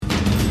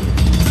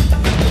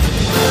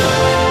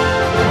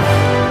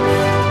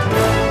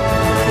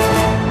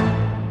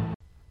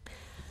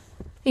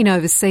In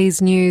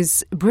overseas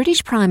news,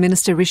 British Prime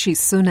Minister Rishi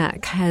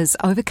Sunak has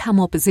overcome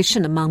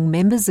opposition among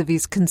members of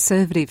his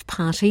Conservative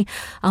Party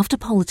after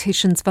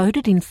politicians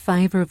voted in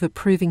favour of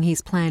approving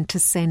his plan to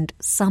send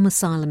some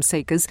asylum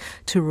seekers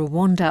to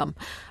Rwanda.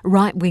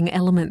 Right-wing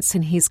elements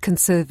in his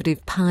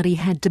Conservative Party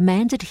had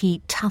demanded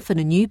he toughen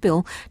a new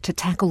bill to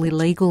tackle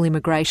illegal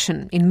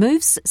immigration in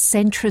moves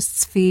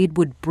centrists feared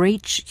would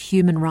breach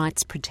human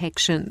rights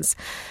protections.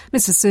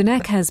 Mr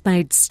Sunak has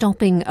made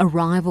stopping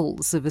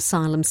arrivals of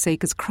asylum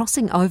seekers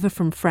crossing over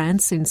from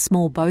France in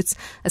small boats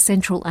a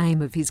central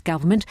aim of his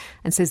government,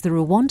 and says the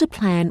Rwanda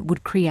plan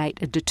would create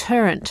a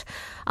deterrent.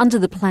 Under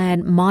the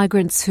plan,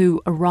 migrants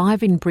who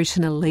arrive in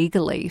Britain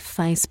illegally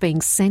face being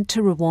sent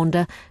to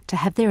Rwanda to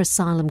have their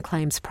asylum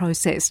claims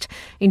processed.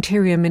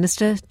 Interior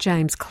Minister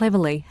James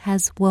Cleverly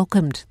has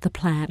welcomed the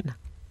plan.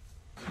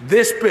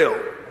 This bill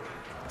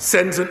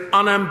sends an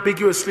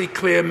unambiguously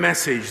clear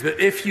message that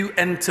if you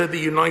enter the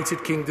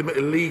United Kingdom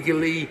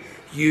illegally,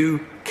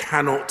 you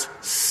cannot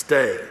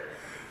stay.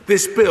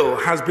 This bill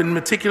has been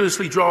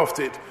meticulously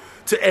drafted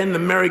to end the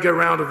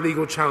merry-go-round of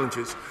legal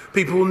challenges.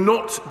 People will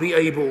not be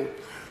able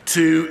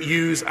to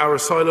use our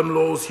asylum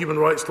laws, human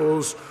rights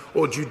laws,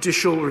 or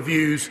judicial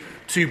reviews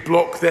to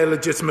block their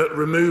legitimate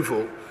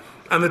removal.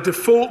 And the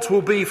default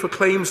will be for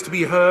claims to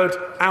be heard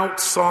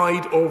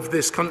outside of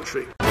this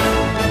country.